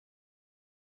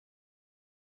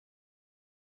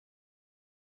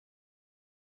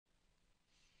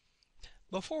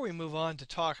Before we move on to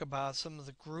talk about some of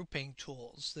the grouping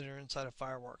tools that are inside of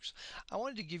Fireworks, I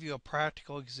wanted to give you a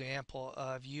practical example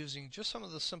of using just some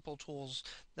of the simple tools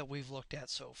that we've looked at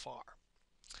so far.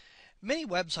 Many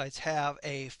websites have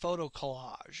a photo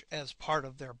collage as part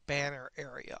of their banner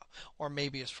area or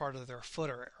maybe as part of their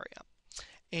footer area.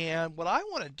 And what I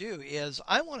want to do is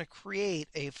I want to create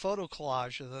a photo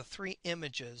collage of the three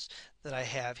images that I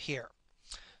have here.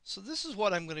 So this is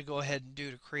what I'm going to go ahead and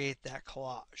do to create that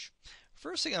collage.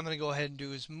 First thing I'm going to go ahead and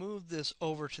do is move this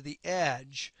over to the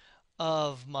edge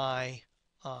of my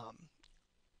um,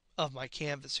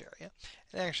 canvas area.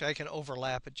 And actually I can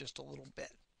overlap it just a little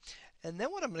bit. And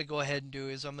then what I'm going to go ahead and do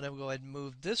is I'm going to go ahead and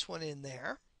move this one in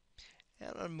there. And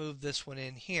I'm going to move this one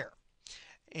in here.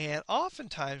 And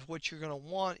oftentimes what you're going to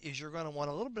want is you're going to want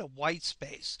a little bit of white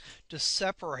space to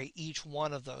separate each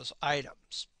one of those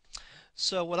items.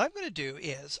 So what I'm going to do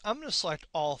is I'm going to select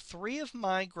all three of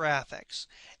my graphics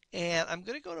and I'm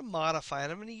going to go to modify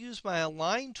and I'm going to use my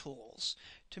align tools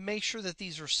to make sure that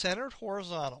these are centered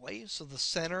horizontally so the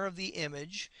center of the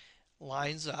image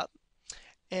lines up.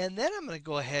 And then I'm going to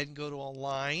go ahead and go to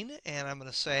align and I'm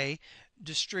going to say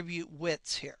distribute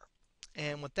widths here.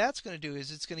 And what that's going to do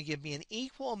is it's going to give me an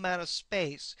equal amount of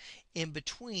space in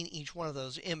between each one of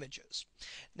those images.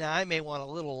 Now I may want a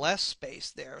little less space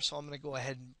there, so I'm going to go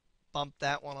ahead and bump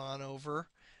that one on over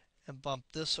and bump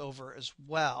this over as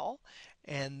well.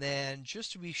 And then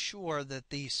just to be sure that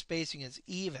the spacing is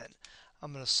even,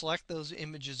 I'm going to select those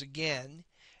images again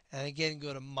and again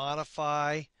go to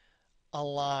modify,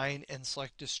 align, and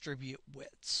select distribute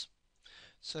widths.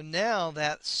 So now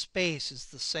that space is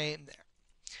the same there.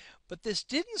 But this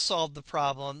didn't solve the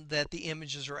problem that the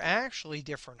images are actually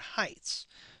different heights.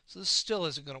 So this still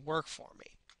isn't going to work for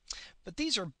me. But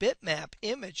these are bitmap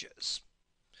images.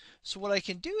 So what I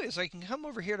can do is I can come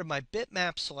over here to my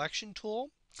bitmap selection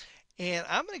tool and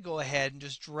I'm going to go ahead and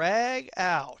just drag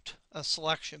out a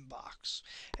selection box.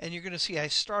 And you're going to see I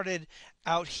started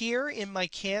out here in my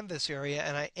canvas area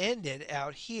and I ended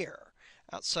out here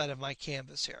outside of my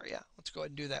canvas area. Let's go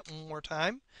ahead and do that one more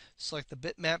time. Select the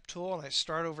bitmap tool and I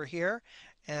start over here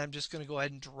and I'm just going to go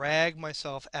ahead and drag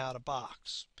myself out a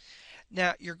box.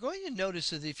 Now you're going to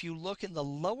notice that if you look in the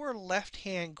lower left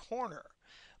hand corner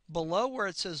below where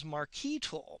it says marquee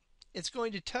tool, it's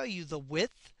going to tell you the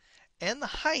width and the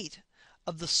height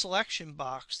of the selection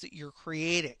box that you're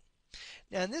creating.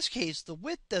 Now in this case the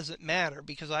width doesn't matter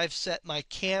because I've set my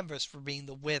canvas for being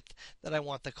the width that I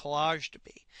want the collage to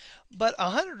be. But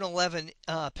 111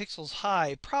 pixels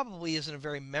high probably isn't a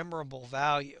very memorable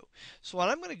value. So what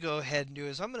I'm going to go ahead and do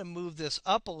is I'm going to move this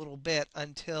up a little bit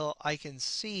until I can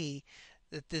see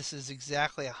that this is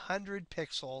exactly 100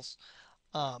 pixels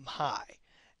high.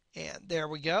 And there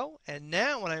we go. And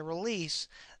now when I release,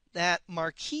 that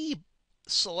marquee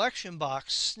selection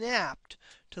box snapped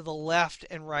to the left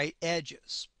and right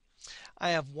edges. I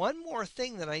have one more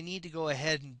thing that I need to go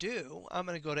ahead and do. I'm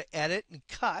going to go to edit and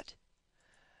cut.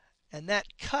 And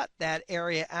that cut that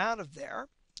area out of there.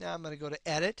 Now I'm going to go to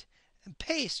edit and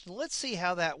paste. And let's see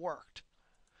how that worked.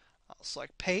 I'll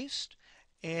select paste.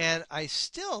 And I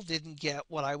still didn't get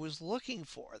what I was looking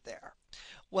for there.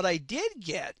 What I did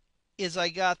get is I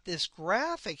got this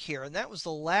graphic here, and that was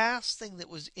the last thing that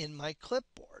was in my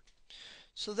clipboard.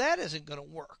 So that isn't going to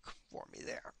work for me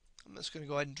there. I'm just going to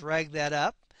go ahead and drag that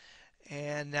up,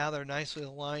 and now they're nicely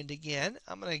aligned again.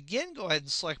 I'm going to again go ahead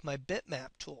and select my bitmap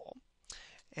tool,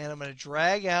 and I'm going to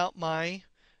drag out my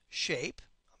shape.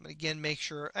 I'm going to again make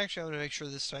sure, actually I'm going to make sure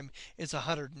this time it's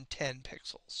 110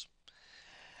 pixels.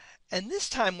 And this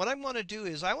time what I want to do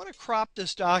is I want to crop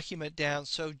this document down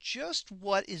so just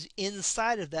what is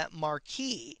inside of that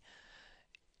marquee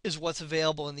is what's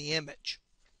available in the image.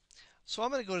 So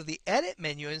I'm going to go to the edit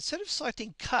menu. Instead of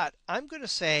selecting cut, I'm going to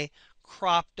say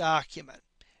crop document.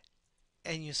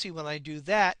 And you see when I do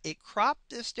that, it cropped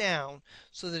this down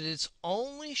so that it's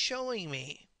only showing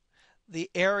me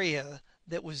the area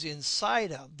that was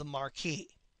inside of the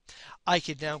marquee. I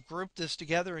could now group this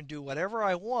together and do whatever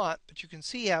I want, but you can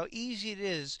see how easy it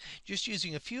is just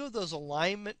using a few of those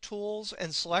alignment tools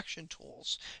and selection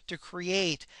tools to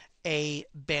create a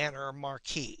banner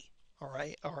marquee, all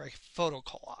right, or a photo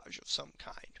collage of some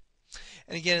kind.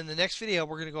 And again, in the next video,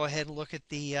 we're going to go ahead and look at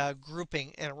the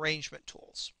grouping and arrangement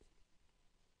tools.